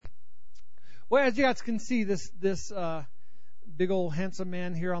Well, as you guys can see, this big old handsome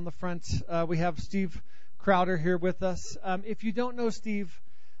man here on the front, we have Steve Crowder here with us. If you don't know Steve,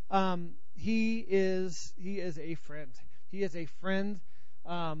 he is a friend. He is a friend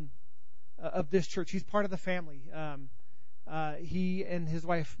of this church. He's part of the family. He and his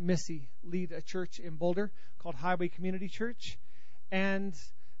wife Missy lead a church in Boulder called Highway Community Church, and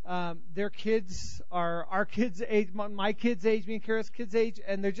their kids are our kids' age, my kids' age, me and Kara's kids' age,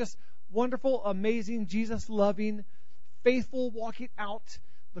 and they're just wonderful, amazing, Jesus-loving, faithful, walking out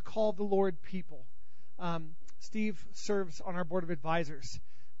the call of the Lord people. Steve serves on our board of advisors,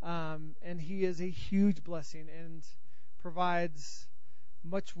 and he is a huge blessing and provides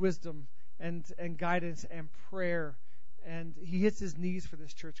much wisdom and guidance and prayer, and he hits his knees for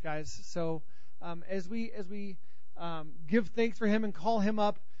this church, guys. So as we give thanks for him and call him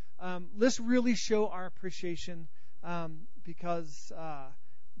up, let's really show our appreciation, because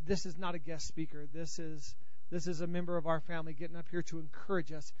this is not a guest speaker. This is a member of our family getting up here to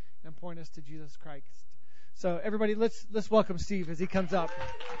encourage us and point us to Jesus Christ. So everybody, let's welcome Steve as he comes up.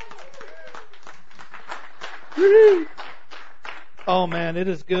 Oh man, it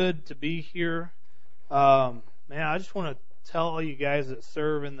is good to be here. Man, I just want to tell all you guys that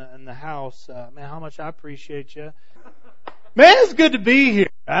serve in the house, man, how much I appreciate you. Man, it's good to be here.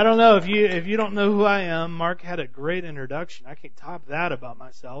 I don't know if you don't know who I am. Mark had a great introduction. I can't top that about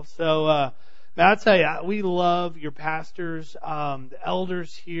myself. So, man, I'll tell you, we love your pastors, the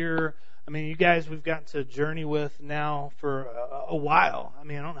elders here. I mean, you guys we've gotten to journey with now for a while. I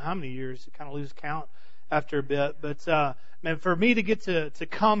mean, I don't know how many years. You kind of lose count after a bit. But, man, for me to get to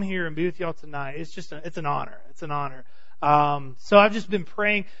come here and be with y'all tonight, it's an honor. It's an honor. So I've just been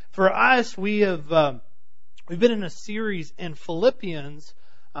praying. For us, we've been in a series in Philippians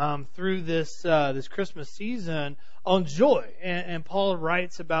through this Christmas season on joy, and Paul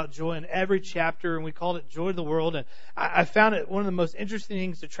writes about joy in every chapter, and we called it Joy of the World. And I found it one of the most interesting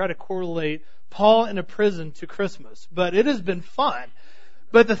things to try to correlate Paul in a prison to Christmas, but it has been fun.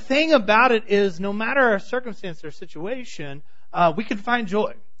 But the thing about it is, no matter our circumstance or situation, we can find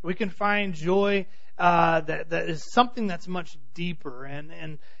joy. We can find joy that is something that's much deeper.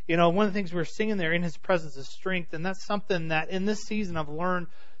 And you know, one of the things we're singing there, in His presence is strength, and that's something that in this season I've learned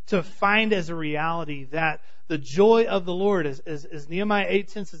to find as a reality, that the joy of the Lord is Nehemiah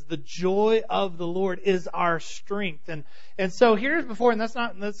 8:10 says, the joy of the Lord is our strength. And so here's before, and I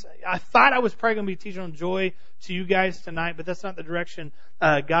thought I was probably going to be teaching on joy to you guys tonight, but that's not the direction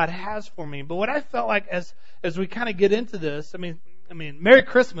God has for me. But what I felt like as we kind of get into this, I mean, Merry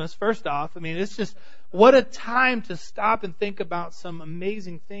Christmas, first off. I mean, it's just, what a time to stop and think about some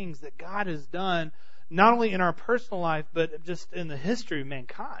amazing things that God has done, not only in our personal life, but just in the history of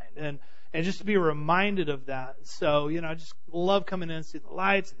mankind. And just to be reminded of that. So, you know, I just love coming in and see the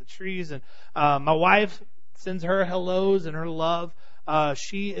lights and the trees. And my wife sends her hellos and her love.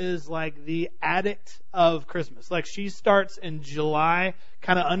 She is like the addict of Christmas. Like, she starts in July,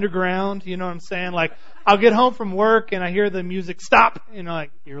 kind of underground, you know what I'm saying? Like, I'll get home from work and I hear the music stop. You know,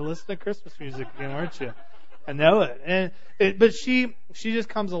 like, you're listening to Christmas music again, aren't you? I know it. But she just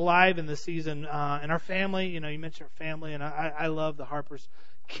comes alive in the season. And our family, you know, you mentioned our family, and I love the Harper's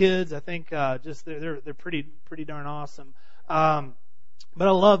kids. I think just they're pretty darn awesome. But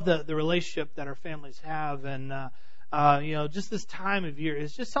I love the relationship that our families have, and you know, just this time of year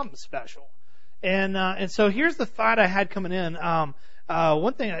is just something special. And so here's the thought I had coming in.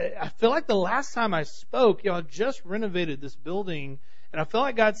 One thing, I feel like the last time I spoke, you know, I just renovated this building, and I feel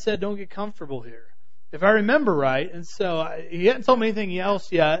like God said, don't get comfortable here, if I remember right. And so He hadn't told me anything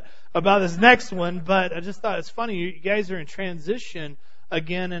else yet about this next one, but I just thought it's funny. You guys are in transition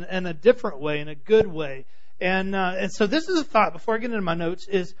again in a different way, in a good way. And so this is a thought before I get into my notes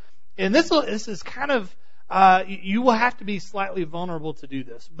this is kind of, you will have to be slightly vulnerable to do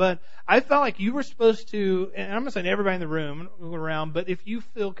this. But I felt like you were supposed to, and I'm not saying everybody in the room, move around, but if you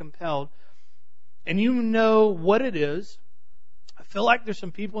feel compelled and you know what it is, I feel like there's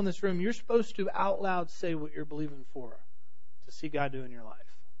some people in this room, you're supposed to out loud say what you're believing for to see God do in your life.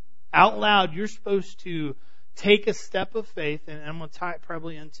 Out loud, you're supposed to take a step of faith, and I'm going to tie it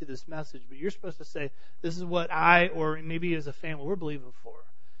probably into this message, but you're supposed to say, this is what I, or maybe as a family, we're believing for.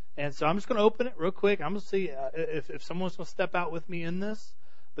 And so I'm just going to open it real quick. I'm going to see if someone's going to step out with me in this,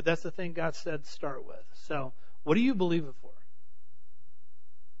 but that's the thing God said to start with. So what are you believing for?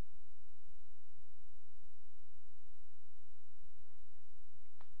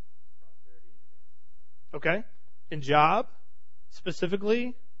 Okay. In job,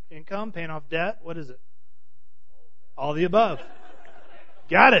 specifically, income, paying off debt, what is it? All the above.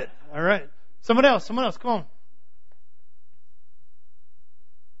 Got it. All right. Someone else, come on.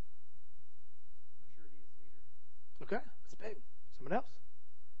 big. Someone else?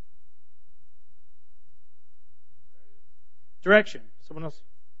 Direction. Someone else?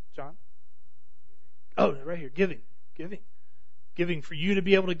 John? Oh, right here. Giving for you to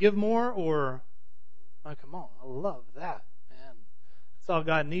be able to give more, or, oh, come on. I love that, man. That's all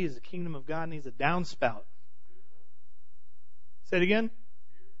God needs. The kingdom of God needs a downspout. Say it again.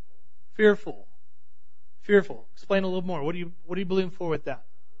 Fearful. Explain a little more. What are you believing for with that?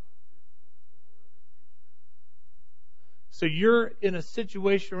 So you're in a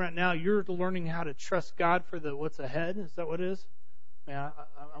situation right now, you're learning how to trust God for what's ahead. Is that what it is? Yeah,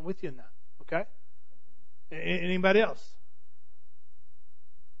 I'm with you in that. Okay? Anybody else?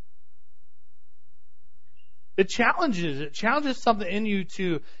 It challenges something in you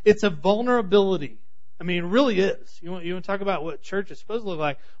to, it's a vulnerability. I mean, it really is. You want to talk about what church is supposed to look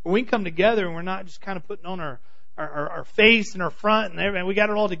like? When we come together and we're not just kind of putting on our face and our front and everything, we got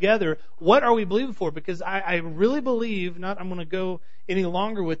it all together. What are we believing for? Because I really believe, I'm going to go any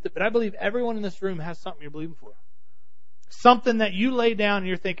longer with it, but I believe everyone in this room has something you're believing for. Something that you lay down and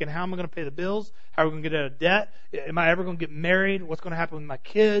you're thinking, how am I going to pay the bills? How are we going to get out of debt? Am I ever going to get married? What's going to happen with my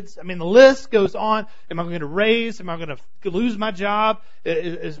kids? I mean, the list goes on. Am I going to get a raise? Am I going to lose my job?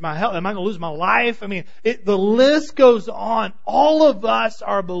 Is my health? Am I going to lose my life? I mean, the list goes on. All of us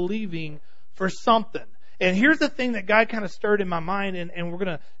are believing for something. And here's the thing that God kind of stirred in my mind, and we're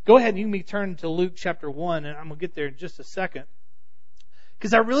going to go ahead and you can turn to Luke chapter 1, and I'm going to get there in just a second.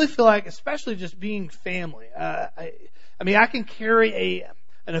 Because I really feel like, especially just being family, I can carry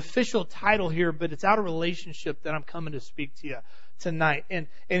an official title here, but it's out of relationship that I'm coming to speak to you tonight. And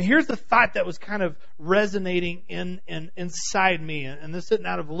here's the thought that was kind of resonating inside me, and this isn't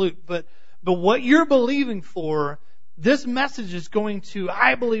out of Luke, but what you're believing for, this message is going to,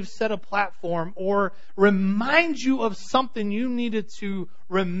 I believe, set a platform or remind you of something you needed to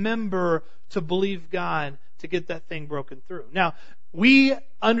remember to believe God to get that thing broken through. Now,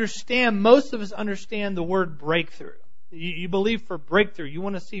 most of us understand the word breakthrough. You believe for breakthrough. You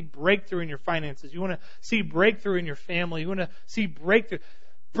want to see breakthrough in your finances. You want to see breakthrough in your family. You want to see breakthrough.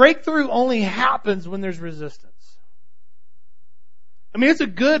 Breakthrough only happens when there's resistance. I mean, it's a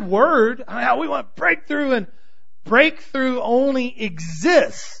good word. We want breakthrough, and breakthrough only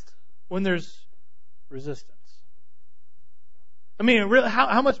exists when there's resistance. I mean, really,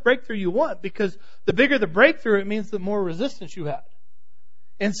 how much breakthrough you want? Because the bigger the breakthrough, it means the more resistance you have.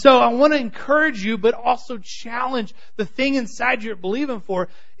 And so I want to encourage you, but also challenge the thing inside you're believing for.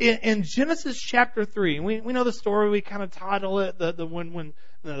 In Genesis chapter 3, we know the story. We kind of title it when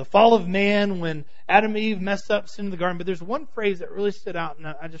the fall of man, when Adam and Eve messed up, sin in the garden. But there's one phrase that really stood out, and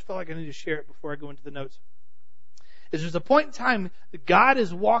I just felt like I need to share it before I go into the notes. There's a point in time that God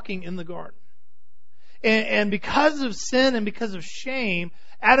is walking in the garden. And because of sin and because of shame,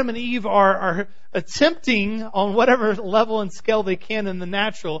 Adam and Eve are attempting on whatever level and scale they can in the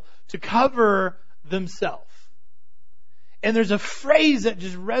natural to cover themselves. And there's a phrase that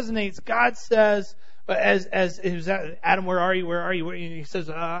just resonates. God says, Adam, where are you? Where are you? And he says,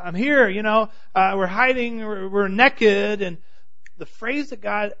 I'm here, we're hiding, we're naked. And the phrase that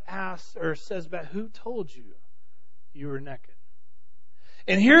God asks or says about, who told you you were naked?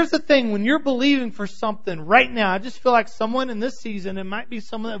 And here's the thing, when you're believing for something right now, I just feel like someone in this season, it might be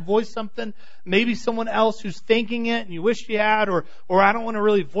someone that voiced something, maybe someone else who's thinking it and you wish you had, or I don't want to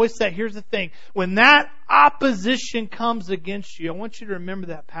really voice that. Here's the thing, when that opposition comes against you, I want you to remember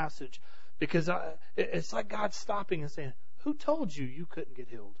that passage, because it's like God stopping and saying, who told you you couldn't get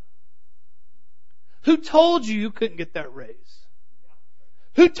healed? Who told you you couldn't get that raise?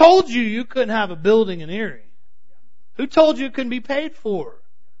 Who told you you couldn't have a building in Erie? Who told you it couldn't be paid for?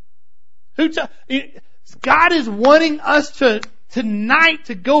 God is wanting us tonight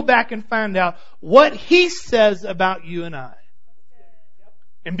to go back and find out what He says about you and I.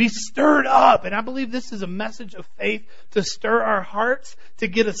 And be stirred up. And I believe this is a message of faith to stir our hearts, to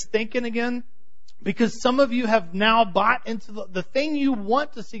get us thinking again. Because some of you have now bought into the thing you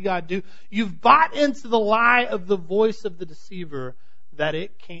want to see God do. You've bought into the lie of the voice of the deceiver that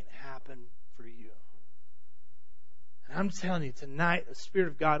it can't happen for you. And I'm telling you, tonight, the Spirit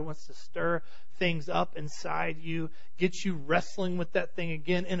of God wants to stir things up inside you, get you wrestling with that thing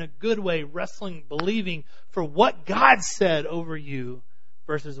again in a good way, wrestling, believing for what God said over you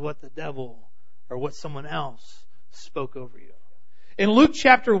versus what the devil or what someone else spoke over you. In Luke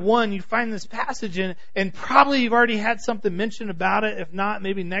chapter 1, you find this passage, and probably you've already had something mentioned about it. If not,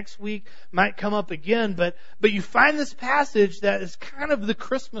 maybe next week might come up again. But you find this passage that is kind of the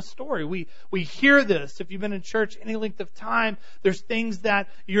Christmas story. We hear this. If you've been in church any length of time, there's things that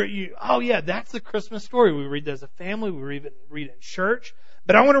oh yeah, that's the Christmas story. We read that as a family. We read it in church.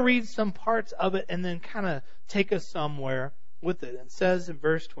 But I want to read some parts of it and then kind of take us somewhere with it. It says in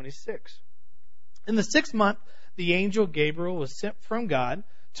verse 26, in the 6th month, the angel Gabriel was sent from God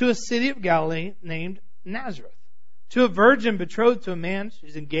to a city of Galilee named Nazareth, to a virgin betrothed to a man,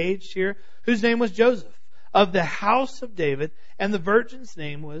 she's engaged here, whose name was Joseph, of the house of David, and the virgin's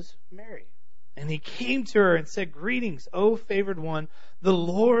name was Mary. And he came to her and said, greetings, O favored one, the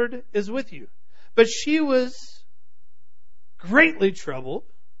Lord is with you. But she was greatly troubled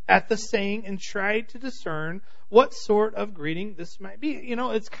at the saying and tried to discern what sort of greeting this might be. You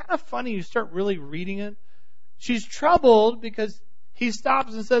know, it's kind of funny. You start really reading it. She's troubled because he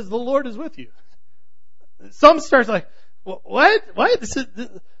stops and says, the Lord is with you. Some starts like, what? This is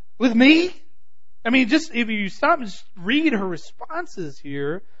with me? I mean, just if you stop and just read her responses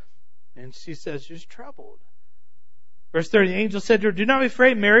here, and she says she's troubled. Verse 30, the angel said to her, do not be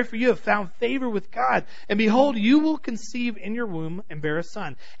afraid, Mary, for you have found favor with God. And behold, you will conceive in your womb and bear a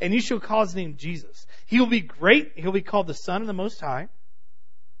son, and you shall call his name Jesus. He will be great. He will be called the Son of the Most High.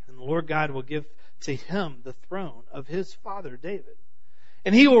 And the Lord God will give to him the throne of his father David.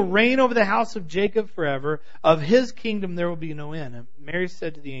 And he will reign over the house of Jacob forever. Of his kingdom there will be no end. And Mary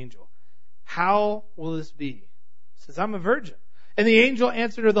said to the angel, how will this be? She says, I'm a virgin. And the angel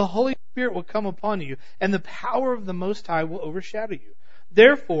answered her, the Holy Spirit will come upon you, and the power of the Most High will overshadow you.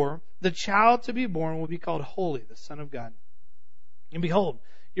 Therefore, the child to be born will be called Holy, the Son of God. And behold,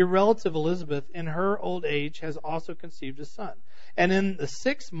 your relative Elizabeth, in her old age, has also conceived a son. And in the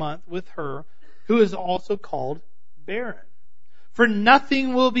 6th month with her, who is also called barren. For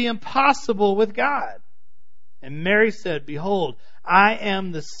nothing will be impossible with God. And Mary said, behold, I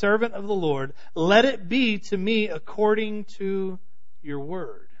am the servant of the Lord. Let it be to me according to your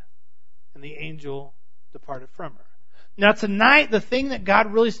word. And the angel departed from her. Now tonight, the thing that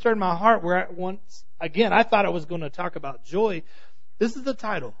God really stirred my heart, where I thought I was going to talk about joy. This is the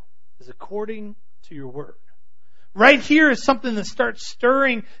title, is according to your word. Right here is something that starts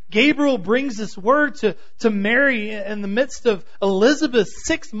stirring. Gabriel brings this word to Mary in the midst of Elizabeth's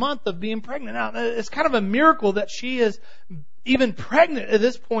 6th month of being pregnant. Now, it's kind of a miracle that she is even pregnant at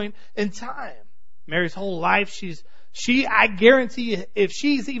this point in time. Mary's whole life, I guarantee you, if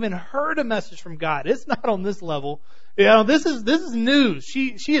she's even heard a message from God, it's not on this level. You know, this is news.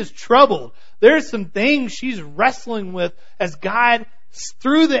 She is troubled. There's some things she's wrestling with as God,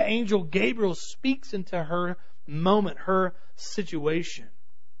 through the angel Gabriel, speaks into her moment, her situation.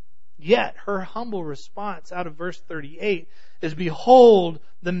 Yet her humble response out of verse 38 is, behold,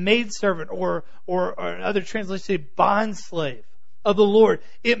 the maidservant, or other translations say bondslave of the Lord.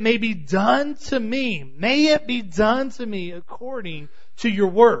 It may be done to me. May it be done to me according to your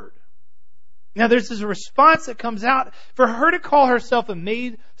word. Now there's this response that comes out for her to call herself a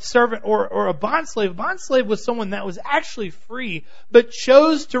maid servant or a bondslave. A bondslave was someone that was actually free, but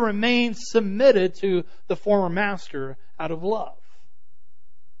chose to remain submitted to the former master out of love.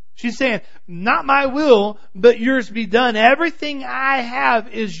 She's saying, not my will, but yours be done. Everything I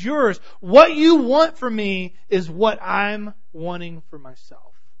have is yours. What you want from me is what I'm wanting for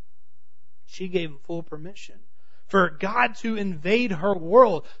myself. She gave him full permission for God to invade her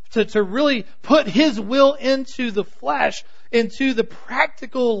world, to really put his will into the flesh, into the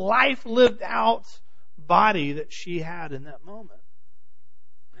practical life lived out body that she had in that moment.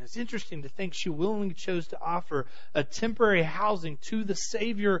 And it's interesting to think she willingly chose to offer a temporary housing to the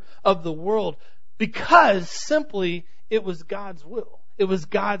Savior of the world because simply it was God's will. It was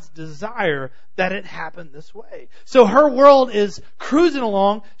God's desire that it happened this way. So her world is cruising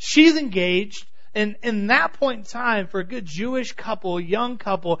along. She's engaged. And in that point in time, for a good Jewish couple, young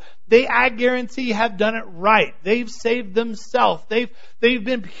couple, they, I guarantee, have done it right. They've saved themselves. They've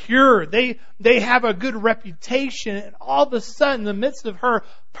been pure. They have a good reputation. And all of a sudden, in the midst of her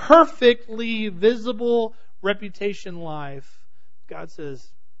perfectly visible reputation life, God says,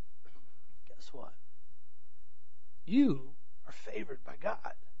 guess what? You are favored by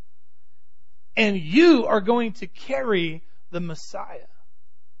God. And you are going to carry the Messiah.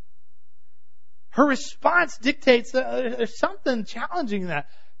 Her response dictates that there's something challenging in that.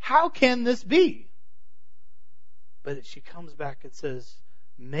 How can this be? But she comes back and says,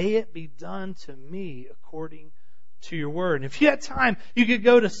 may it be done to me according to your word. And if you had time, you could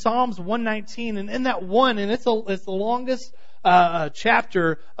go to Psalms 119. And in that one, and it's the longest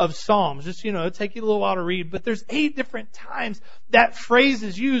chapter of Psalms. Just, it'll take you a little while to read. But there's 8 different times that phrase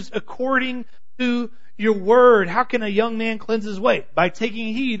is used, according to your word. How can a young man cleanse his way? By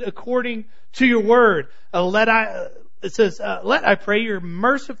taking heed according to your word. Let I pray your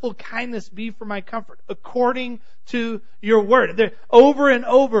merciful kindness be for my comfort, according to your word. Over and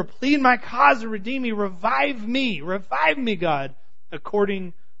over, plead my cause and redeem me. Revive me, God,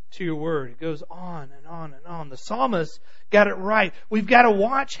 according to your word. It goes on and on and on. The psalmist got it right. We've got to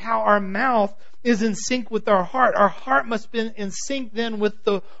watch how our mouth is in sync with our heart. Our heart must be in sync then with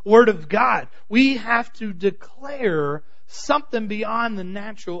the word of God. We have to declare something beyond the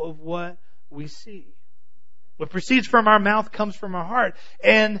natural of what we see. What proceeds from our mouth comes from our heart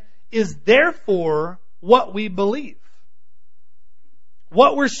and is therefore what we believe.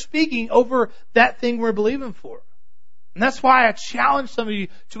 What we're speaking over that thing we're believing for. And that's why I challenge some of you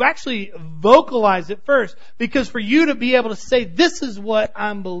to actually vocalize it first. Because for you to be able to say, this is what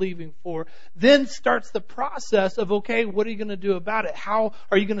I'm believing for, then starts the process of, okay, what are you going to do about it? How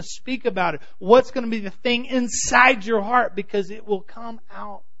are you going to speak about it? What's going to be the thing inside your heart? Because it will come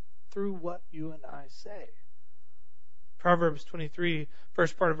out through what you and I say. Proverbs 23,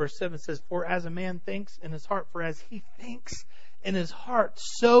 first part of verse 7 says, for as a man thinks in his heart, for as he thinks in his heart,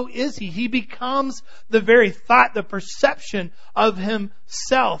 so is he. He becomes the very thought, the perception of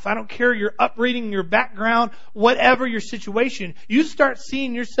himself. I don't care your upbringing, your background, whatever your situation. You start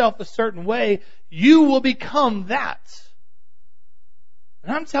seeing yourself a certain way, you will become that.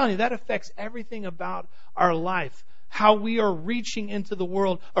 And I'm telling you, that affects everything about our life. How we are reaching into the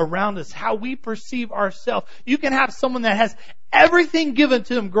world around us, how we perceive ourselves. You can have someone that has everything given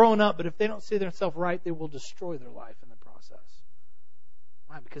to them growing up, but if they don't see themselves right, they will destroy their life in the process.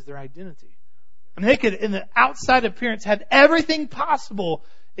 Why? Because their identity. I mean, they could, in the outside appearance, have everything possible,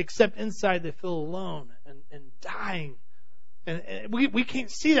 except inside they feel alone and dying. And we can't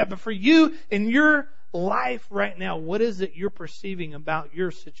see that. But for you, in your life right now, what is it you're perceiving about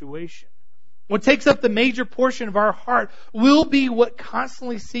your situation? What takes up the major portion of our heart will be what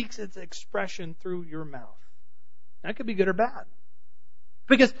constantly seeks its expression through your mouth. That could be good or bad.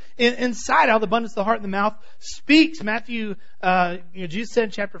 Because inside, out of the abundance of the heart and the mouth speaks. Matthew, Jesus said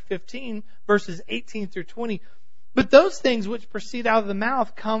in chapter 15, verses 18 through 20, but those things which proceed out of the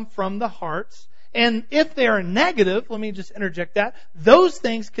mouth come from the hearts. And if they are negative, let me just interject that, those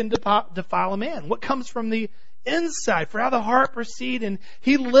things can defile a man. What comes from the inside, for how the heart proceed, and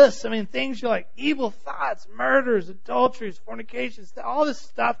he lists, things you're like evil thoughts, murders, adulteries, fornications, all this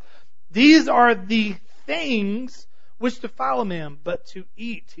stuff. These are the things which defile a man, but to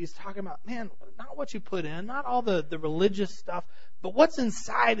eat. He's talking about, not what you put in, not all the religious stuff, but what's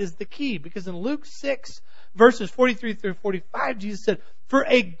inside is the key. Because in Luke 6, verses 43 through 45, Jesus said, for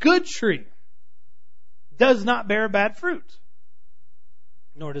a good tree does not bear bad fruit,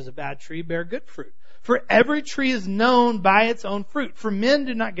 nor does a bad tree bear good fruit. For every tree is known by its own fruit. For men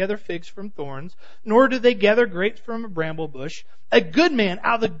do not gather figs from thorns, nor do they gather grapes from a bramble bush. A good man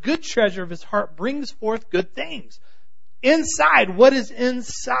out of the good treasure of his heart brings forth good things. Inside, what is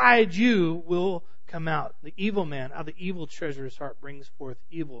inside you will come out. The evil man out of the evil treasure of his heart brings forth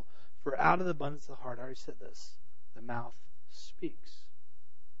evil. For out of the abundance of the heart, I already said this, the mouth speaks.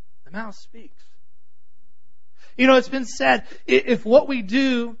 The mouth speaks. It's been said, if what we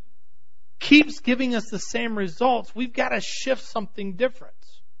do keeps giving us the same results, we've got to shift something different.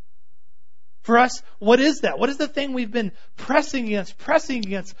 For us, what is that? What is the thing we've been pressing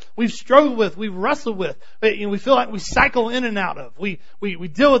against, we've struggled with, we've wrestled with, we feel like we cycle in and out of. We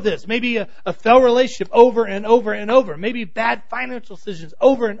deal with this. Maybe a failed relationship over and over and over. Maybe bad financial decisions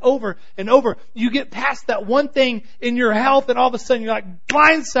over and over and over. You get past that one thing in your health and all of a sudden you're like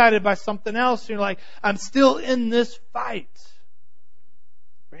blindsided by something else. You're like, I'm still in this fight.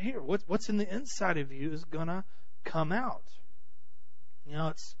 Right here, what's in the inside of you is gonna come out.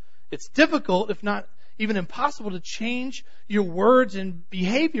 It's difficult, if not even impossible, to change your words and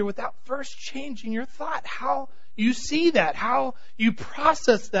behavior without first changing your thought. How you see that, how you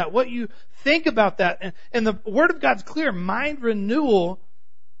process that, what you think about that. And the Word of God's clear. Mind renewal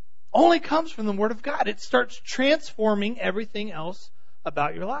only comes from the Word of God. It starts transforming everything else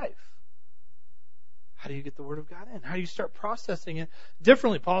about your life. How do you get the Word of God in? How do you start processing it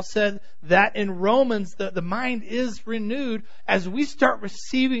differently? Paul said that in Romans, the mind is renewed as we start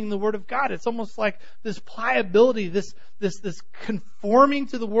receiving the Word of God. It's almost like this pliability, this conforming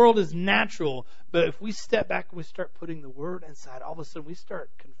to the world is natural. But if we step back and we start putting the Word inside, all of a sudden we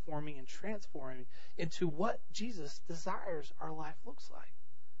start conforming and transforming into what Jesus desires our life looks like.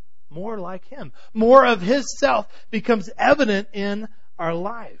 More like Him. More of His self becomes evident in our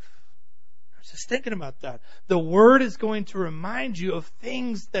life. Just thinking about that. The Word is going to remind you of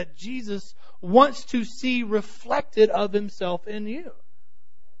things that Jesus wants to see reflected of Himself in you.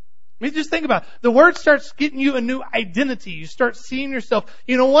 Just think about it. The Word starts getting you a new identity. You start seeing yourself.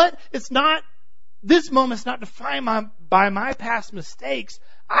 You know what? This moment's not defined by my past mistakes.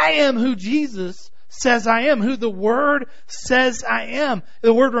 I am who Jesus says I am, who the Word says I am.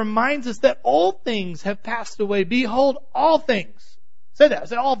 The Word reminds us that all things have passed away. Behold, all things Say that.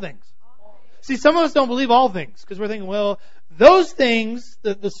 Say all things. See, some of us don't believe all things because we're thinking, well, those things,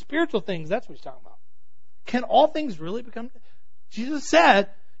 the spiritual things, that's what he's talking about. Can all things really become? Jesus said,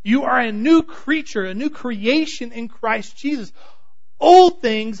 you are a new creature, a new creation in Christ Jesus. Old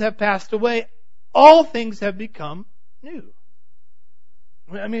things have passed away. All things have become new.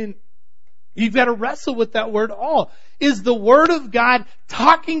 I mean, you've got to wrestle with that word all. Is the Word of God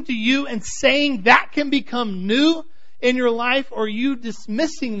talking to you and saying that can become new in your life, or are you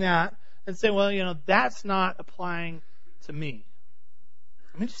dismissing that and saying, well, that's not applying to me?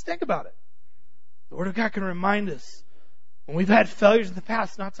 I mean, just think about it. The Word of God can remind us when we've had failures in the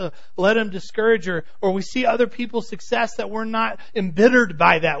past not to let them discourage, or we see other people's success that we're not embittered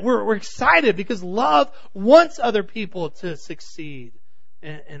by that. We're excited because love wants other people to succeed,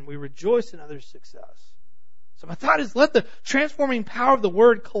 and we rejoice in others' success. So my thought is, let the transforming power of the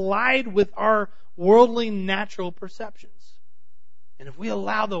Word collide with our worldly natural perceptions. And if we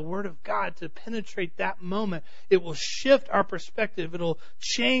allow the Word of God to penetrate that moment, it will shift our perspective. It'll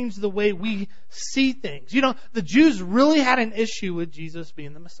change the way we see things. The Jews really had an issue with Jesus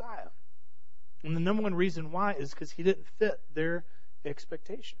being the Messiah. And the number one reason why is because He didn't fit their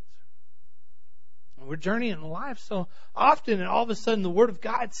expectations. And we're journeying in life so often, and all of a sudden the Word of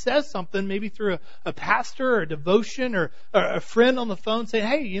God says something, maybe through a pastor or a devotion or a friend on the phone saying,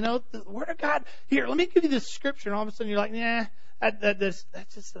 hey, the Word of God, here, let me give you this scripture. And all of a sudden you're like, nah, that just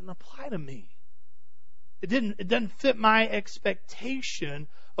doesn't apply to me. It doesn't fit my expectation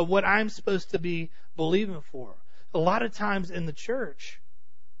of what I'm supposed to be believing for. A lot of times in the church,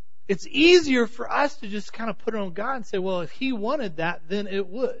 it's easier for us to just kind of put it on God and say, well, if He wanted that, then it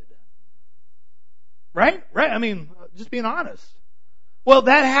would. Right? I mean, just being honest. Well,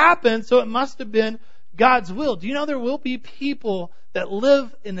 that happened, so it must have been God's will. Do you know there will be people that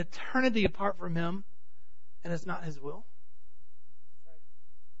live in eternity apart from Him, and it's not His will?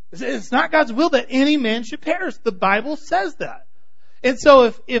 It's not God's will that any man should perish. The Bible says that. And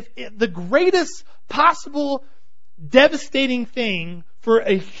so if the greatest possible devastating thing for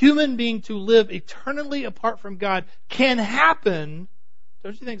a human being to live eternally apart from God can happen,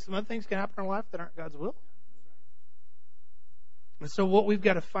 don't you think some other things can happen in our life that aren't God's will? And so what we've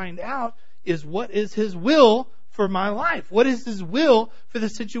got to find out is, what is His will for my life? What is His will for the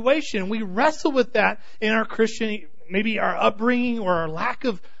situation? We wrestle with that in our Christian, maybe our upbringing or our lack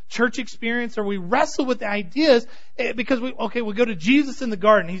of church experience, or we wrestle with the ideas because we go to Jesus in the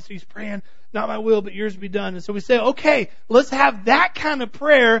garden. He's praying, not my will, but yours be done. And so we say, okay, let's have that kind of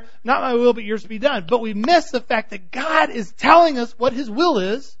prayer, not my will, but yours be done. But we miss the fact that God is telling us what His will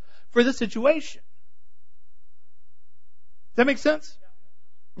is for the situation. Does that make sense?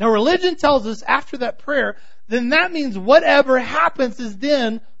 Now, religion tells us after that prayer, then that means whatever happens is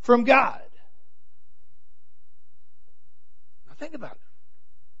then from God. Now think about it.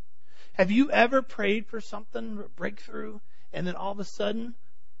 Have you ever prayed for something, a breakthrough, and then all of a sudden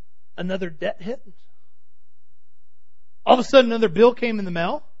another debt hit? All of a sudden another bill came in the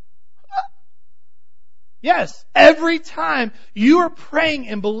mail? Yes, every time you are praying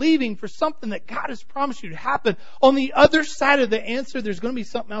and believing for something that God has promised you to happen, on the other side of the answer, there's going to be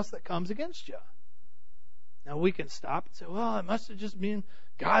something else that comes against you. Now we can stop and say, well, it must have just been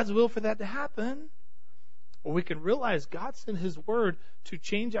God's will for that to happen. Or we can realize God sent His Word to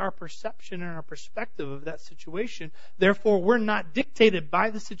change our perception and our perspective of that situation. Therefore, we're not dictated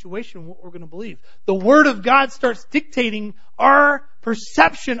by the situation what we're going to believe. The Word of God starts dictating our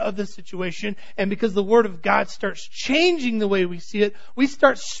perception of the situation. And because the Word of God starts changing the way we see it, we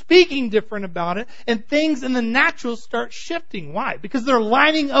start speaking different about it. And things in the natural start shifting. Why? Because they're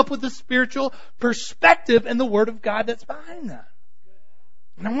lining up with the spiritual perspective and the Word of God that's behind that.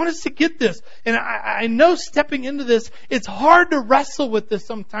 And I want us to get this. And I know stepping into this, it's hard to wrestle with this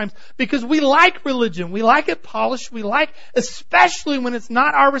sometimes because we like religion. We like it polished. We like, especially when it's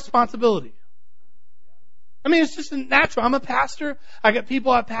not our responsibility. I mean, it's just natural. I'm a pastor. I got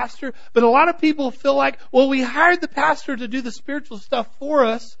people I pastor. But a lot of people feel like, well, we hired the pastor to do the spiritual stuff for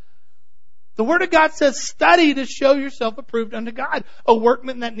us. The Word of God says, study to show yourself approved unto God, a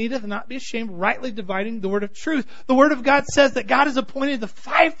workman that needeth not be ashamed, rightly dividing the word of truth. The Word of God says that God has appointed the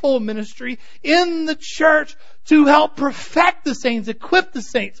fivefold ministry in the church to help perfect the saints, equip the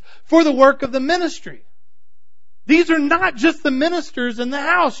saints for the work of the ministry. These are not just the ministers in the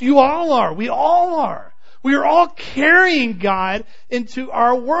house. You all are. We all are. We are all carrying God into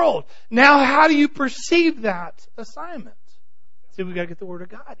our world. Now, how do you perceive that assignment? See, we've got to get the Word of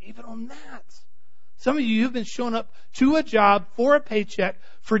God even on that. Some of you have been showing up to a job for a paycheck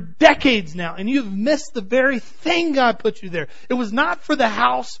for decades now, and you've missed the very thing God put you there. It was not for the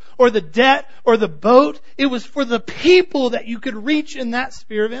house or the debt or the boat. It was for the people that you could reach in that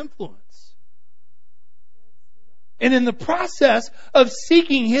sphere of influence. And in the process of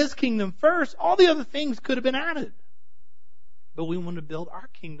seeking His kingdom first, all the other things could have been added. But we want to build our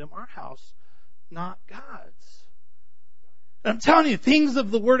kingdom, our house, not God's. And I'm telling you, things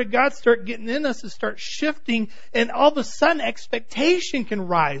of the Word of God start getting in us and start shifting, and all of a sudden expectation can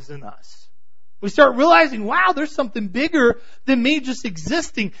rise in us. We start realizing, wow, there's something bigger than me just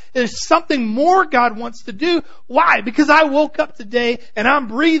existing. There's something more God wants to do. Why? Because I woke up today and I'm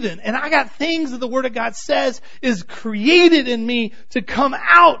breathing, and I got things that the Word of God says is created in me to come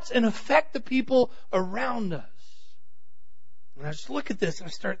out and affect the people around us. And I just look at this and I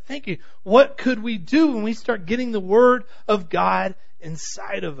start thinking, what could we do when we start getting the Word of God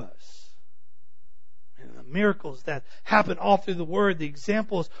inside of us? And the miracles that happen all through the Word, the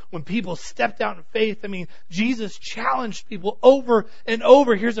examples when people stepped out in faith. I mean, Jesus challenged people over and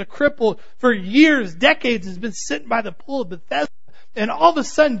over. Here's a cripple for years, decades, has been sitting by the pool of Bethesda. And all of a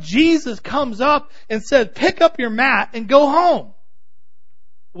sudden, Jesus comes up and said, pick up your mat and go home.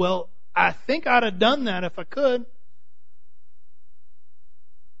 Well, I think I'd have done that if I could.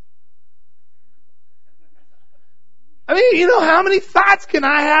 I mean, you know, how many thoughts can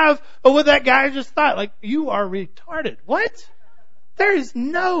I have of what that guy just thought? Like, you are retarded. What? There is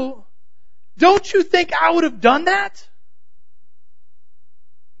no... Don't you think I would have done that?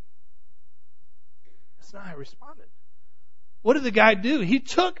 That's not how I responded. What did the guy do? He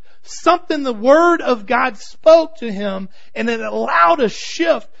took something the Word of God spoke to him, and it allowed a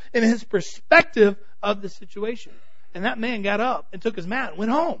shift in his perspective of the situation. And that man got up and took his mat and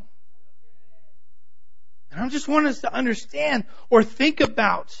went home. And I just want us to understand or think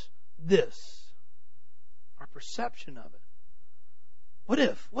about this. Our perception of it.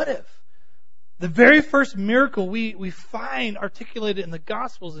 What if? The very first miracle we find articulated in the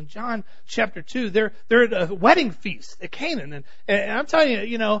Gospels in John chapter 2, they're at a wedding feast at Canaan. And I'm telling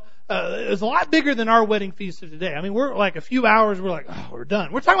you, it was a lot bigger than our wedding feast of today. I mean, we're like a few hours, we're like, oh, we're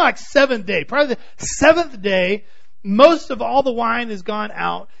done. We're talking like 7th day. Probably the 7th day, most of all the wine has gone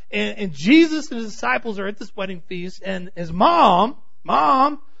out, and Jesus and His disciples are at this wedding feast, and His mom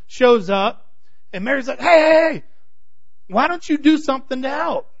shows up, and Mary's like, hey, why don't you do something to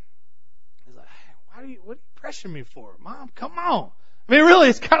help? He's like, hey, what are you pressuring me for? Mom, come on. I mean, really,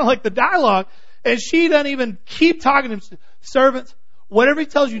 it's kind of like the dialogue, and she doesn't even keep talking to him. Servants, whatever He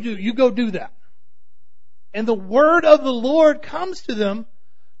tells you to do, you go do that. And the word of the Lord comes to them,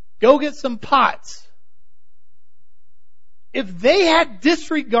 go get some pots. If they had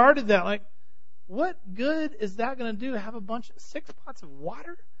disregarded that, like, what good is that going to do? Have a bunch of 6 pots of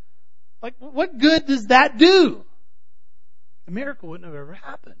water? Like, what good does that do? The miracle wouldn't have ever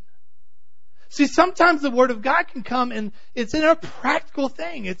happened. See, sometimes the Word of God can come and it's in a practical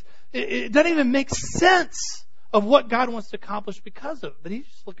thing. It doesn't even make sense of what God wants to accomplish because of it. But He's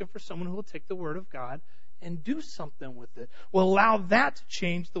just looking for someone who will take the Word of God and do something with it. Will allow that to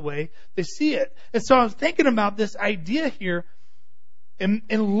change the way they see it. And so I was thinking about this idea here. In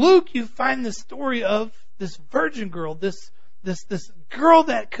Luke, you find the story of this virgin girl, this girl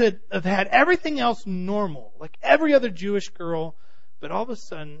that could have had everything else normal, like every other Jewish girl, but all of a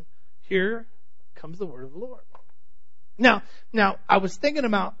sudden, here comes the word of the Lord. Now, I was thinking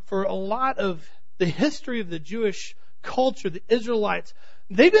about, for a lot of the history of the Jewish culture, the Israelites,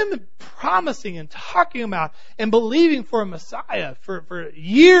 they've been promising and talking about and believing for a Messiah for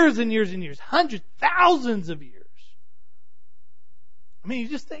years and years and years, hundreds, thousands of years. I mean, you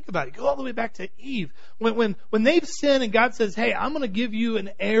just think about it. Go all the way back to Eve. When they've sinned and God says, hey, I'm going to give you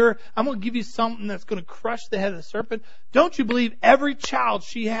an heir. I'm going to give you something that's going to crush the head of the serpent. Don't you believe every child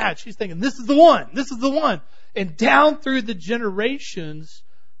she had, she's thinking, this is the one. This is the one. And down through the generations,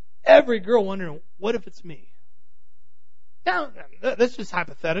 every girl wondering, what if it's me? Now, that's just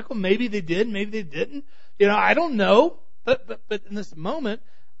hypothetical. Maybe they did, maybe they didn't. I don't know. But in this moment,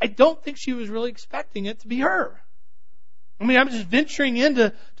 I don't think she was really expecting it to be her. I mean, I'm just venturing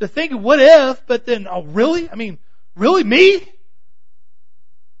into thinking, what if? But then, oh, really? I mean, really me?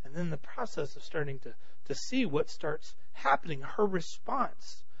 And then the process of starting to see what starts happening, her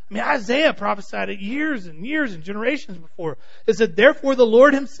response. I mean, Isaiah prophesied it years and years and generations before. It said, therefore the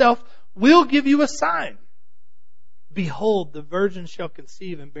Lord Himself will give you a sign. Behold, the virgin shall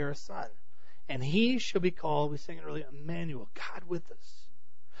conceive and bear a son, and he shall be called, we sang it earlier, Emmanuel, God with us.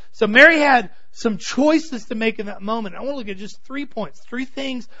 So Mary had some choices to make in that moment. I want to look at just 3 points, 3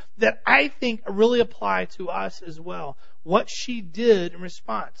 things that I think really apply to us as well. What she did in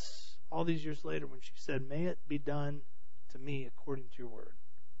response. all these years later when she said, "May it be done to me according to your word."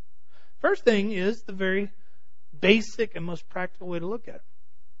 First thing is the very basic and most practical way to look at it.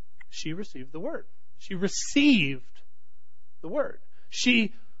 She received the word. She received the word.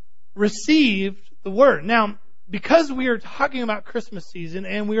 She received the word. Now, because we are talking about Christmas season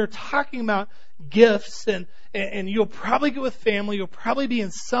and we are talking about gifts and you'll probably get with family, you'll probably be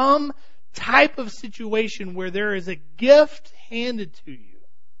in some type of situation where there is a gift handed to you.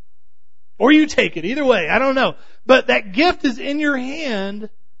 Or you take it. Either way, I don't know. But that gift is in your hand.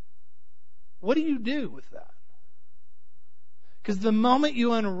 What do you do with that? Because the moment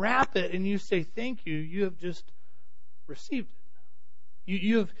you unwrap it and you say thank you, you have just received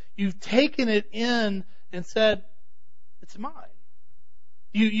it. You've taken it in and said, it's mine.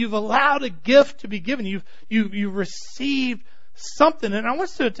 You've allowed a gift to be given. You've received something. And I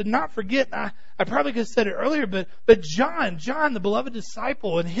want us to not forget, I probably could have said it earlier, but John, the beloved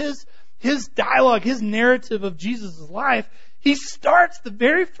disciple, and his dialogue, his narrative of Jesus' life, he starts the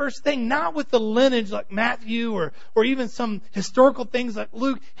very first thing not with the lineage like Matthew or even some historical things like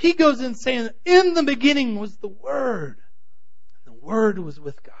Luke. He goes in saying, in the beginning was the Word. And the Word was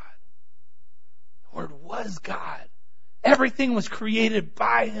with God. The Word was God. Everything was created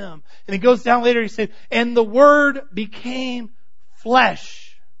by Him. And he goes down later, he said, and the Word became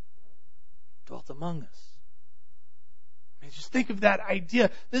flesh, dwelt among us. I mean, just think of that idea.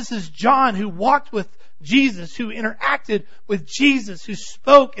 This is John who walked with Jesus, who interacted with Jesus, who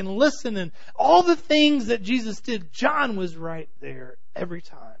spoke and listened and all the things that Jesus did. John was right there every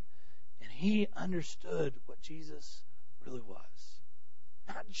time. And he understood what Jesus really was.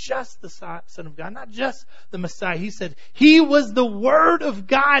 Not just the Son of God, not just the Messiah. He said He was the Word of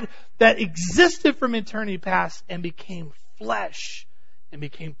God that existed from eternity past and became flesh and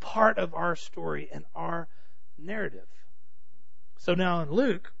became part of our story and our narrative. So now in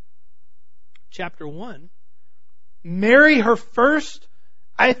Luke chapter 1, Mary, her first,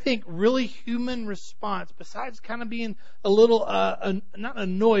 I think, really human response, besides kind of being a little, not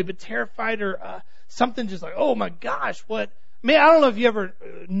annoyed, but terrified or something just like, oh my gosh, what? I mean, I don't know if you ever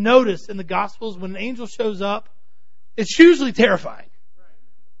noticed in the Gospels when an angel shows up, it's usually terrifying.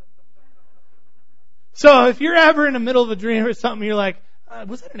 So if you're ever in the middle of a dream or something, you're like,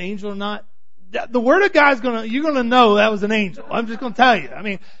 was that an angel or not? The Word of God's you're gonna know that was an angel. I'm just gonna tell you. I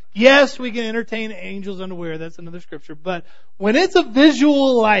mean, yes, we can entertain angels unaware. That's another scripture. But when it's a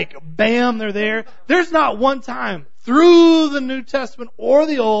visual, like, bam, they're there, there's not one time through the New Testament or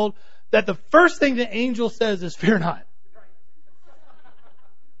the Old that the first thing the angel says is, fear not.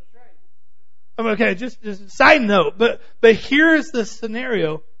 Okay, just side note, but here's the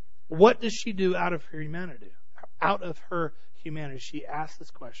scenario. What does she do out of her humanity? Out of her humanity, she asks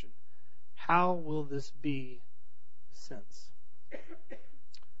this question. How will this be since?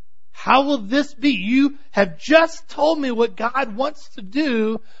 How will this be? You have just told me what God wants to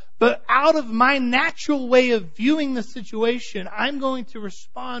do, but out of my natural way of viewing the situation, I'm going to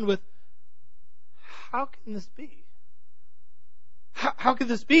respond with, how can this be? How could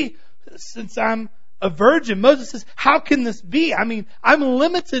this be? Since I'm a virgin, Moses says, how can this be? I mean, I'm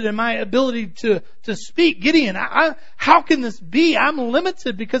limited in my ability to speak. Gideon, how can this be? I'm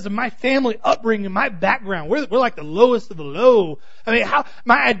limited because of my family upbringing, my background. We're like the lowest of the low. I mean,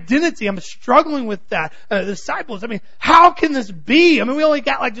 my identity, I'm struggling with that. The disciples, I mean, how can this be? I mean, we only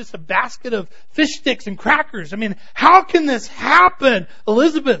got like just a basket of fish sticks and crackers. I mean, how can this happen?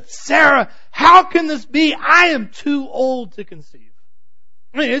 Elizabeth, Sarah, how can this be? I am too old to conceive.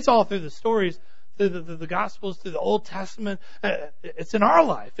 I mean, it's all through the stories, through the Gospels, through the Old Testament. It's in our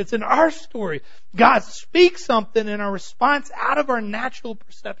life. It's in our story. God speaks something and our response out of our natural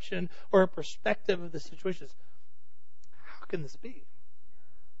perception or a perspective of the situation is, how can this be?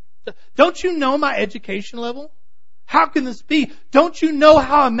 Don't you know my education level? How can this be? Don't you know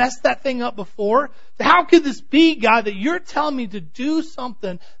how I messed that thing up before? How could this be, God, that you're telling me to do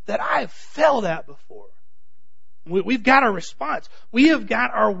something that I have failed at before? We've got our response. We have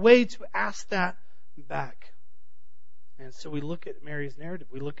got our way to ask that back. And so we look at Mary's narrative.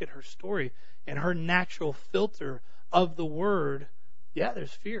 We look at her story and her natural filter of the Word. Yeah,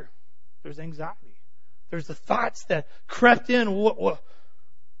 there's fear. There's anxiety. There's the thoughts that crept in.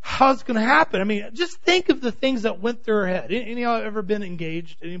 How's it going to happen? I mean, just think of the things that went through her head. Any of y'all ever been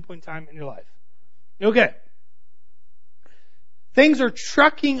engaged at any point in time in your life? Okay. Things are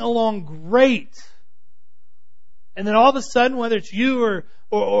trucking along great. And then all of a sudden, whether it's you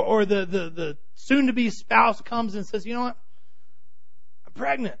or the soon-to-be spouse comes and says, you know what? I'm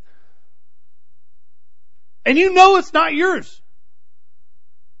pregnant. And you know it's not yours.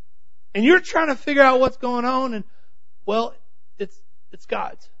 And you're trying to figure out what's going on and, well, it's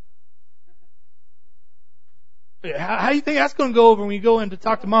God's. How do you think that's going to go over when you go in to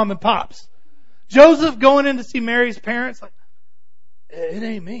talk to mom and pops? Joseph going in to see Mary's parents, like, it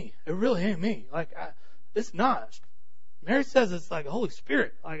ain't me. It really ain't me. Like, it's not. Mary says it's like the Holy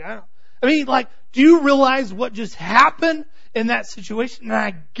Spirit. Like, do you realize what just happened in that situation? And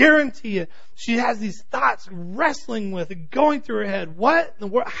I guarantee you, she has these thoughts wrestling with it, going through her head. What?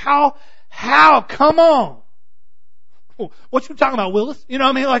 How? Come on. What you talking about, Willis? You know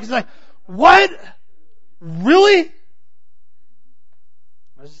what I mean? Like, it's like, what? Really?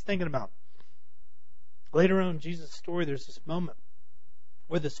 I was just thinking about later on in Jesus' story, there's this moment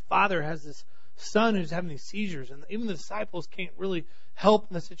where this father has this son who's having these seizures, and even the disciples can't really help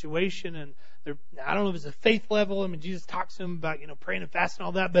in the situation, and I don't know if it's a faith level. I mean, Jesus talks to him about, praying and fasting and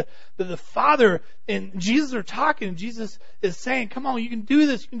all that, but the father and Jesus are talking, and Jesus is saying, come on, you can do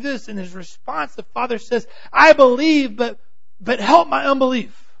this, you can do this. In his response, the father says, I believe, but help my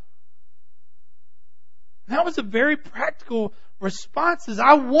unbelief. And that was a very practical response, is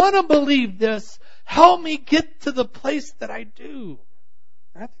I want to believe this. Help me get to the place that I do.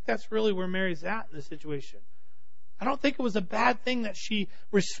 And I think that's really where Mary's at in this situation. I don't think it was a bad thing that she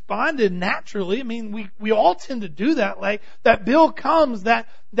responded naturally. I mean, we all tend to do that. Like, that bill comes, that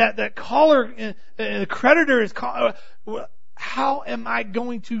caller, the creditor is calling. How am I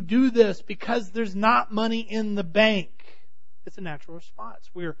going to do this? Because there's not money in the bank. It's a natural response.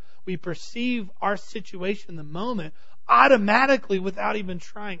 We perceive our situation in the moment automatically without even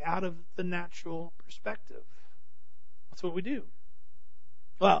trying, out of the natural perspective. That's what we do.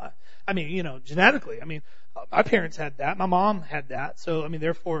 Well, I mean, genetically, my parents had that. My mom had that. So,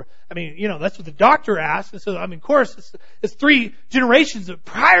 therefore, that's what the doctor asked. And so, of course, it's 3 generations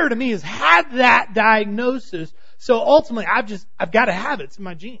prior to me has had that diagnosis. So ultimately, I've got to have it. It's in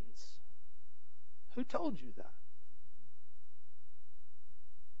my genes. Who told you that?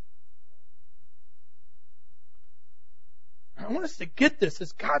 I want us to get this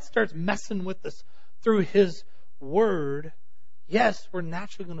as God starts messing with us through His Word. Yes, we're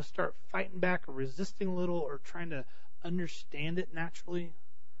naturally going to start fighting back or resisting a little or trying to understand it naturally.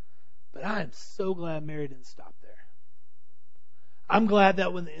 But I am so glad Mary didn't stop there. I'm glad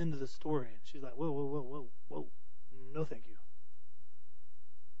that when the end of the story, she's like, whoa. No, thank you.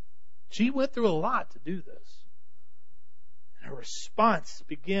 She went through a lot to do this. And her response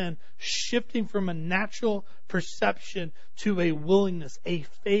began shifting from a natural perception to a willingness, a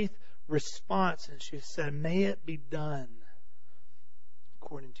faith response. And she said, may it be done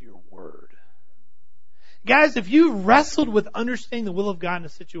according to your word. Guys, if you wrestled with understanding the will of God in a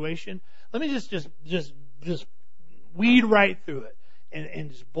situation, let me just weed right through it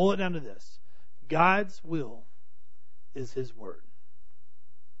and just boil it down to this. God's will is His word.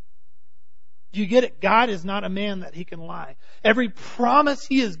 Do you get it? God is not a man that He can lie. Every promise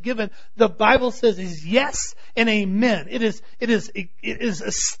He has given, the Bible says, is yes and amen. It is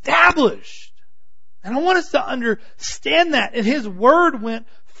established. And I want us to understand that. And His word went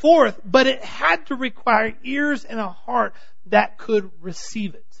forth, but it had to require ears and a heart that could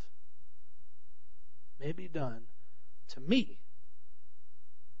receive it. May it be done to me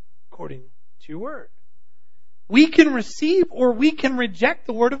according to your word. We can receive or we can reject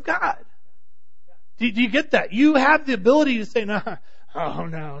the word of God. Do you get that? You have the ability to say, no.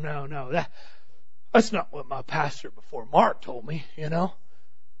 That's not what my pastor before Mark told me,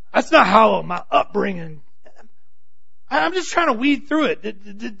 That's not how my upbringing. I'm just trying to weed through it.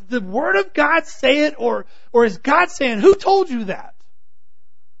 Did the Word of God say it, or is God saying, who told you that?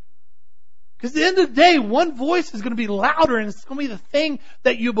 Because at the end of the day, one voice is going to be louder, and it's going to be the thing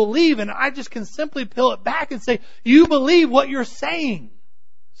that you believe. And I just can simply peel it back and say, you believe what you're saying.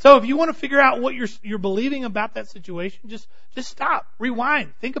 So if you want to figure out what you're believing about that situation, just stop,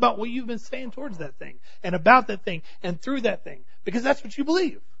 rewind, think about what you've been saying towards that thing, and about that thing, and through that thing, because that's what you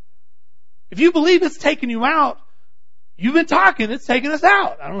believe. If you believe it's taking you out, you've been talking, it's taking us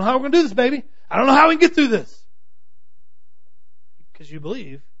out. I don't know how we're going to do this, baby. I don't know how we can get through this. Because you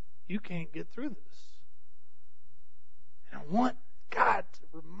believe you can't get through this. And I want God to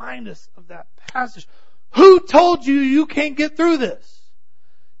remind us of that passage. Who told you you can't get through this?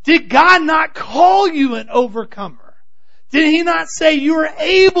 Did God not call you an overcomer? Did He not say you are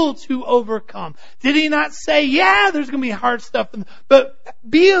able to overcome? Did He not say, yeah, there's going to be hard stuff, but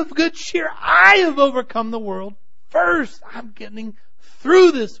be of good cheer. I have overcome the world first. I'm getting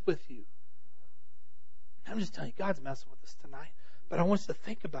through this with you. I'm just telling you, God's messing with us tonight. But I want us to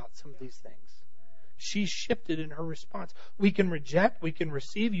think about some of these things. She shifted in her response. We can reject, we can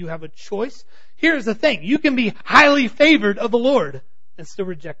receive. You have a choice. Here's the thing. You can be highly favored of the Lord and still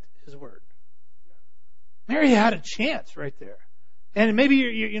reject His word. Mary had a chance right there. And maybe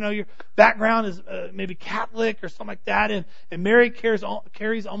your background is maybe Catholic or something like that, and Mary carries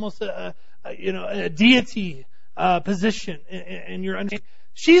almost a deity position in your understanding.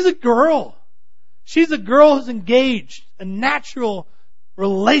 She's a girl. She's a girl who's engaged, a natural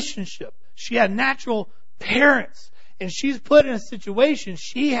relationship. She had natural parents, and she's put in a situation.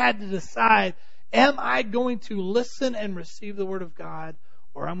 She had to decide: am I going to listen and receive the Word of God,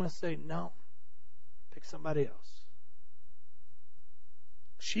 or I'm going to say no, pick somebody else?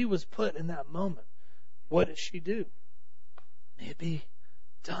 She was put in that moment. What did she do? May it be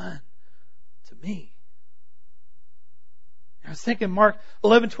done to me. I was thinking Mark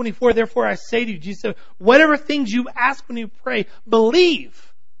 11:24, therefore I say to you, Jesus said, whatever things you ask when you pray,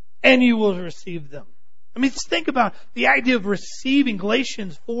 believe, and you will receive them. I mean, just think about the idea of receiving.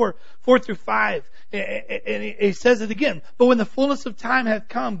 Galatians 4:4-5. And he says it again. But when the fullness of time had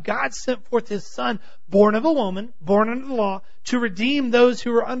come, God sent forth His Son, born of a woman, born under the law, to redeem those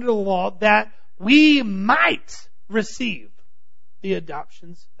who were under the law, that we might receive the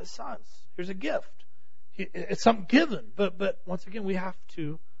adoptions as sons. Here's a gift. It's something given. But once again, we have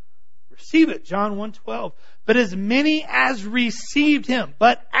to receive it. John 1:12. But as many as received Him,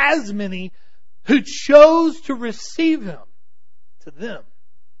 but as many who chose to receive Him, to them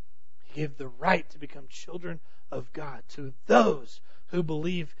He gave the right to become children of God, to those who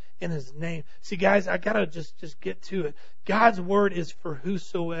believe in His name. See, guys, I gotta just get to it. God's word is for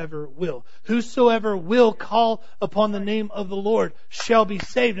whosoever will. Whosoever will call upon the name of the Lord shall be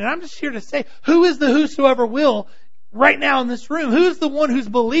saved. And I'm just here to say, who is the whosoever will right now in this room? Who's the one who's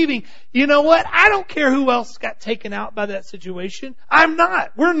believing, you know what? I don't care who else got taken out by that situation. I'm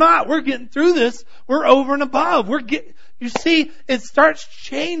not. We're not. We're getting through this. We're over and above. You see, it starts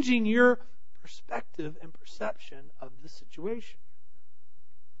changing your perspective and perception of the situation.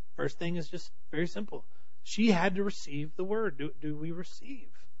 First thing is just very simple. She had to receive the word. Do we receive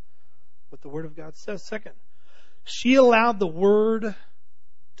what the Word of God says? Second, she allowed the word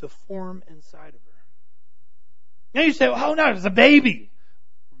to form inside of her. Now you say, well, oh no, it's a baby.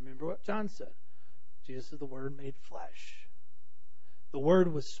 Remember what John said. Jesus is the Word made flesh. The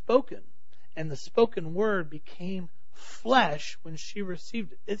Word was spoken, and the spoken word became flesh when she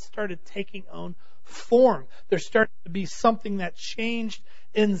received it. It started taking on form. There started to be something that changed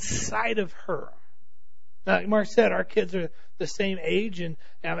inside of her. Now, Mark said our kids are the same age, and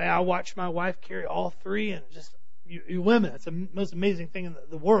I watch my wife carry all three, and just you women, it's the most amazing thing in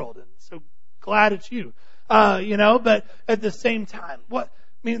the world, and so glad it's you. But at the same time,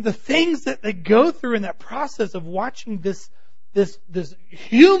 the things that they go through in that process of watching this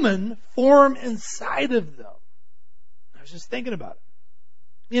human form inside of them. I was just thinking about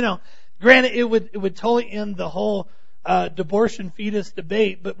it. Granted, it would totally end the whole abortion fetus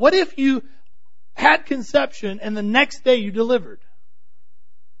debate, but what if you had conception and the next day you delivered?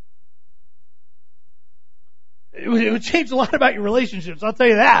 It would change a lot about your relationships, I'll tell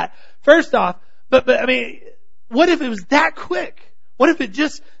you that. First off, but what if it was that quick? What if it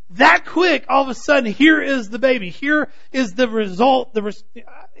just that quick, all of a sudden, here is the baby. Here is the result.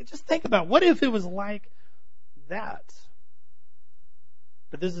 Just think about it. What if it was like that?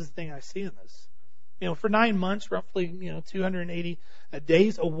 But this is the thing I see in this. For 9 months, roughly, 280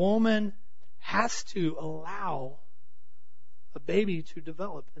 days, a woman has to allow a baby to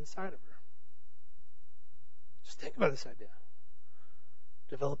develop inside of her. Just think about this idea.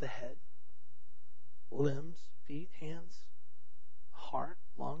 Develop a head, limbs, feet, hands, heart,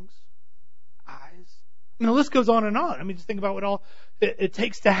 lungs, eyes. The list goes on and on. Just think about what all it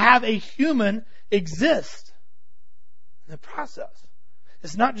takes to have a human exist in the process.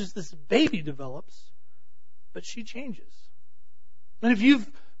 It's not just this baby develops, but she changes. And if you've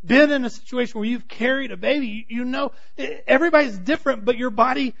been in a situation where you've carried a baby, everybody's different, but your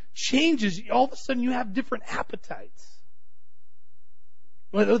body changes. All of a sudden you have different appetites.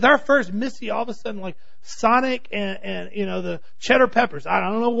 With our first Missy, all of a sudden, like Sonic and the cheddar peppers. I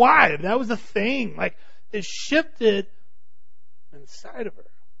don't know why. That was a thing. Like, it shifted inside of her.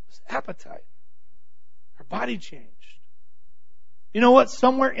 This appetite. Her body changed. You know what?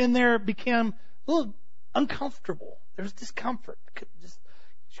 Somewhere in there became a little uncomfortable. There was discomfort.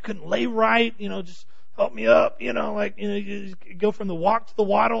 She couldn't lay right. Just help me up. You go from the walk to the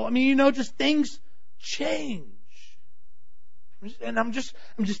waddle. Just things change. And I'm just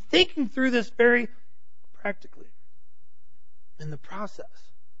thinking through this very practically. In the process,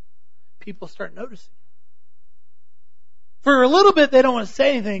 people start noticing. For a little bit, they don't want to say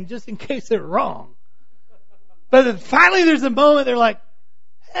anything just in case they're wrong. But then finally, there's a moment they're like,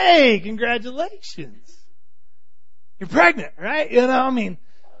 "Hey, congratulations! You're pregnant, right?"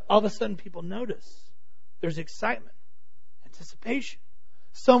 All of a sudden, people notice. There's excitement, Anticipation.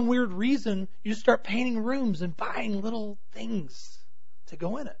 Some weird reason you start painting rooms and buying little things to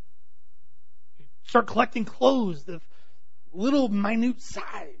go in it. You start collecting clothes of little minute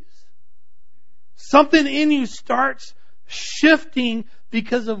size. Something in you starts shifting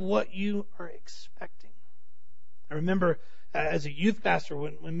because of what you are expecting. I remember as a youth pastor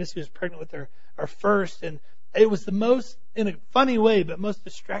when Missy was pregnant with our first, and it was the most, in a funny way, but most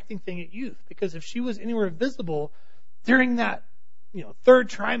distracting thing at youth, because if she was anywhere visible during that third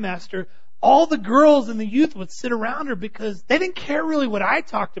trimester, all the girls in the youth would sit around her because they didn't care really what I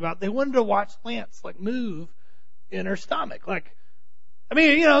talked about. They wanted to watch Lance move in her stomach.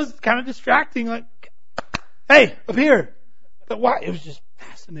 It was kind of distracting. Hey, up here. But why? It was just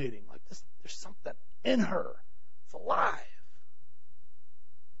fascinating. There's something in her. It's alive.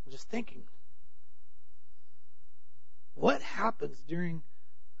 I'm just thinking, what happens during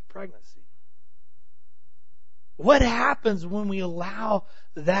a pregnancy? What happens when we allow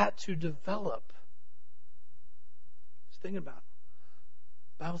that to develop? Just thinking about it.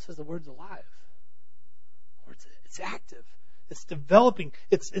 The Bible says the word's alive. It's active. It's developing.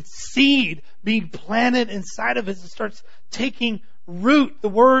 It's seed being planted inside of it. It starts taking root. The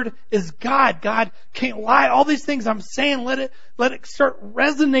word is God. God can't lie. All these things I'm saying, let it start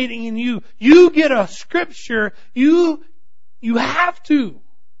resonating in you. You get a scripture. You have to.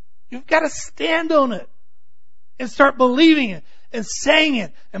 You've got to stand on it and start believing it and saying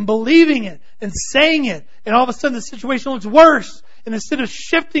it and believing it and saying it. And all of a sudden the situation looks worse. And instead of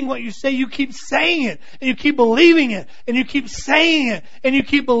shifting what you say, you keep saying it and you keep believing it and you keep saying it and you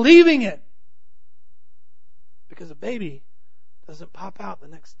keep believing it. Because a baby doesn't pop out the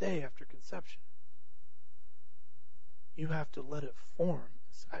next day after conception. You have to let it form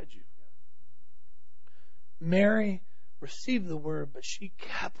inside you. Mary received the word, but she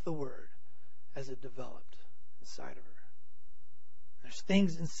kept the word as it developed inside of her. There's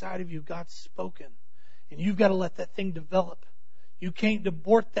things inside of you God's spoken, and you've got to let that thing develop. You can't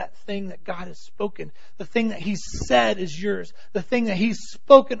abort that thing that God has spoken. The thing that He said is yours. The thing that He's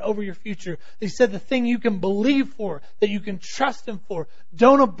spoken over your future. He said the thing you can believe for, that you can trust Him for.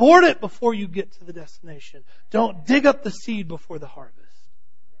 Don't abort it before you get to the destination. Don't dig up the seed before the harvest.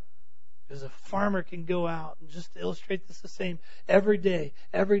 Because a farmer can go out, and just to illustrate this the same, every day,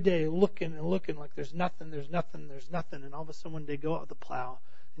 looking and looking like there's nothing. And all of a sudden one day go out with the plow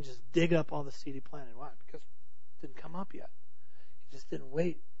and just dig up all the seed he planted. Why? Because it didn't come up yet. Just didn't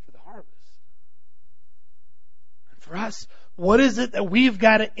wait for the harvest. And for us, what is it that we've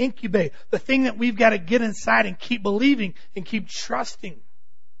got to incubate? The thing that we've got to get inside and keep believing and keep trusting.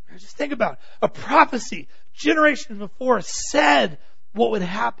 Just think about it. A prophecy generations before said what would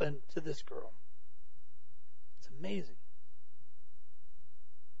happen to this girl. It's amazing.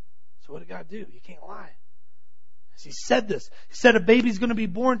 So what did God do? He can't lie. He said this. He said a baby's going to be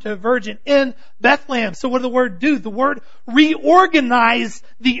born to a virgin in Bethlehem. So what did the word do? The word reorganized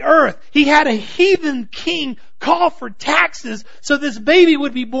the earth. He had a heathen king call for taxes so this baby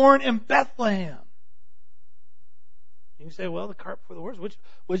would be born in Bethlehem. You can say, well, the cart before the horse.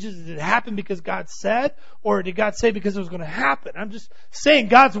 Which did it happen because God said, or did God say because it was going to happen? I'm just saying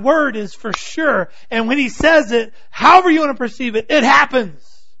God's word is for sure. And when He says it, however you want to perceive it, it happens.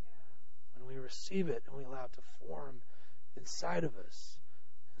 When we receive it and we allow it to form inside of us.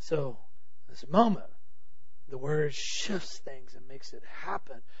 So, this moment, the word shifts things and makes it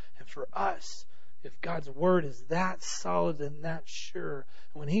happen. And for us, if God's word is that solid and that sure,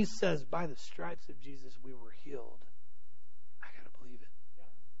 and when He says, by the stripes of Jesus we were healed, I got to believe it.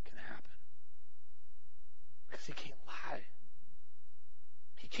 It can happen. Because He can't lie.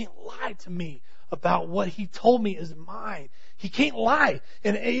 He can't lie to me about what He told me is mine. He can't lie.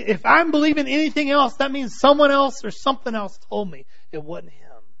 And if I'm believing anything else, that means someone else or something else told me. It wasn't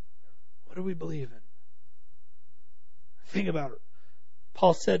Him. What do we believe in? Think about it.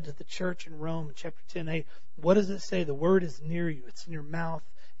 Paul said to the church in Rome in chapter 10:8, what does it say? The word is near you. It's in your mouth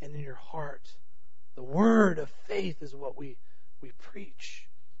and in your heart. The word of faith is what we preach.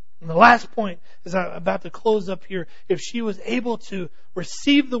 And the last point, as I'm about to close up here, if she was able to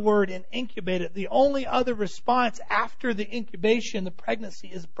receive the word and incubate it, the only other response after the incubation, the pregnancy,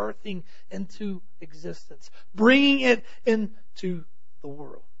 is birthing into existence, bringing it into the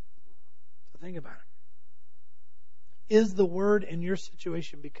world. So think about it. Is the word in your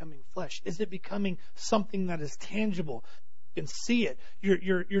situation becoming flesh? Is it becoming something that is tangible? You can see it.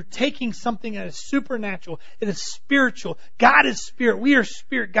 You're taking something that is supernatural. It is spiritual. God is spirit. We are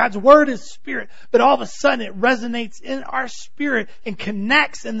spirit. God's word is spirit. But all of a sudden it resonates in our spirit and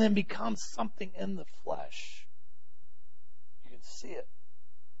connects and then becomes something in the flesh. You can see it.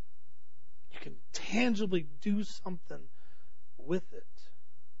 You can tangibly do something with it.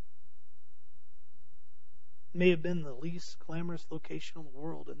 It may have been the least glamorous location in the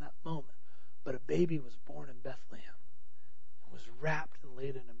world in that moment, but a baby was born in Bethlehem and was wrapped and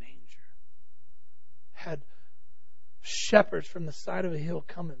laid in a manger. Had shepherds from the side of a hill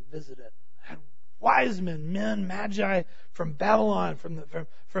come and visit it. Had wise men, magi from Babylon,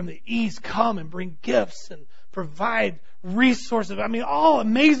 from the east come and bring gifts and provide resources. I mean, all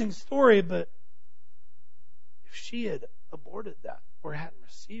amazing story, but if she had aborted that or hadn't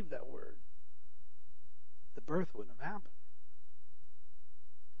received that word, the birth wouldn't have happened.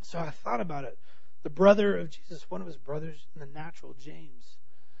 So I thought about it. The brother of Jesus, one of his brothers in the natural,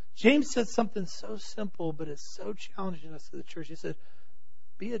 James said something so simple, but it's so challenging us to the church. He said,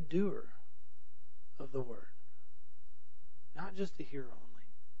 be a doer of the word, not just a hearer only.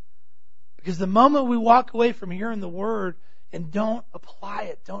 Because the moment we walk away from hearing the word and don't apply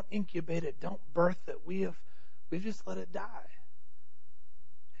it, don't incubate it, don't birth it, we've just let it die.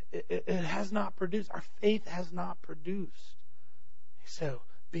 It has not produced. Our faith has not produced. So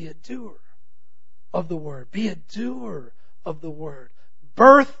be a doer of the word. Be a doer of the word.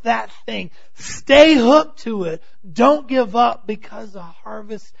 Birth that thing. Stay hooked to it. Don't give up, because the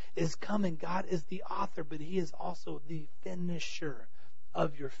harvest is coming. God is the author, but He is also the finisher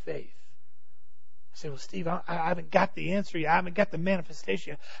of your faith. I say, well, Steve, I haven't got the answer yet. I haven't got the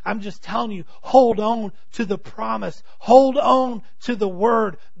manifestation yet. I'm just telling you, hold on to the promise. Hold on to the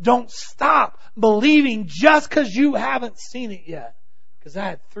word. Don't stop believing just because you haven't seen it yet. Because I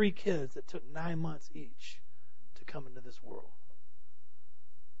had 3 kids that took 9 months each to come into this world.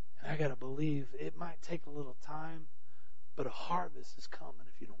 And I got to believe it might take a little time, but a harvest is coming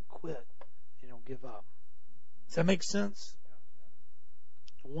if you don't quit, you don't give up. Does that make sense?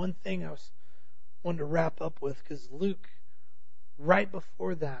 One thing I wanted to wrap up with, because Luke, right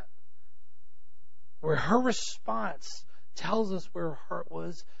before that, where her response tells us where her heart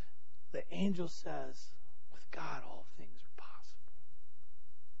was, the angel says, with God all things are possible.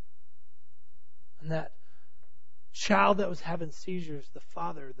 And that child that was having seizures, the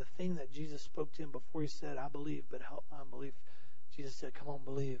father, the thing that Jesus spoke to him before he said, I believe, but help my unbelief. Jesus said, come on,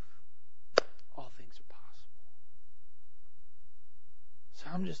 believe. All things are possible. So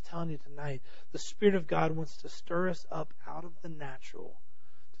I'm just telling you tonight, the Spirit of God wants to stir us up out of the natural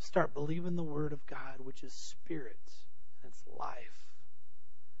to start believing the Word of God, which is spirit and it's life.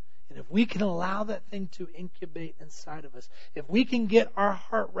 And if we can allow that thing to incubate inside of us, if we can get our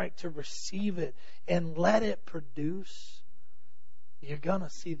heart right to receive it and let it produce, you're going to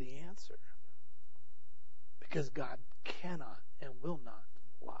see the answer. Because God cannot and will not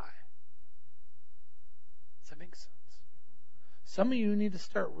lie. Does that make sense? Some of you need to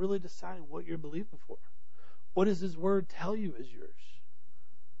start really deciding what you're believing for. What does His Word tell you is yours?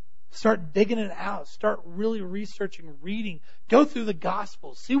 Start digging it out. Start really researching, reading. Go through the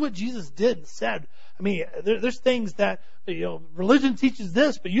Gospels. See what Jesus did and said. I mean, there's things that, religion teaches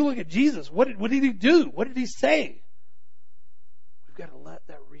this, but you look at Jesus. What did He do? What did He say? We've got to let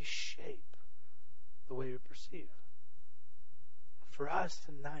that reshape the way we perceive. For us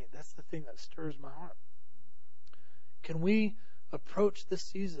tonight, that's the thing that stirs my heart. Can we approach this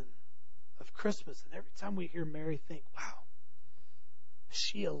season of Christmas and every time we hear Mary think, wow,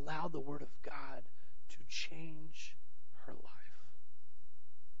 she allowed the Word of God to change her life.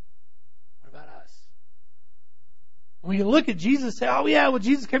 What about us? When you look at Jesus, say, oh yeah, well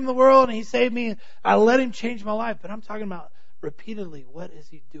Jesus came to the world and He saved me and I let Him change my life. But I'm talking about repeatedly, what is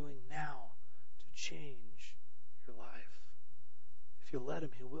He doing now to change your life? If you let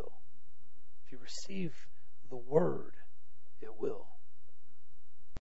Him, He will. If you receive the Word, it will.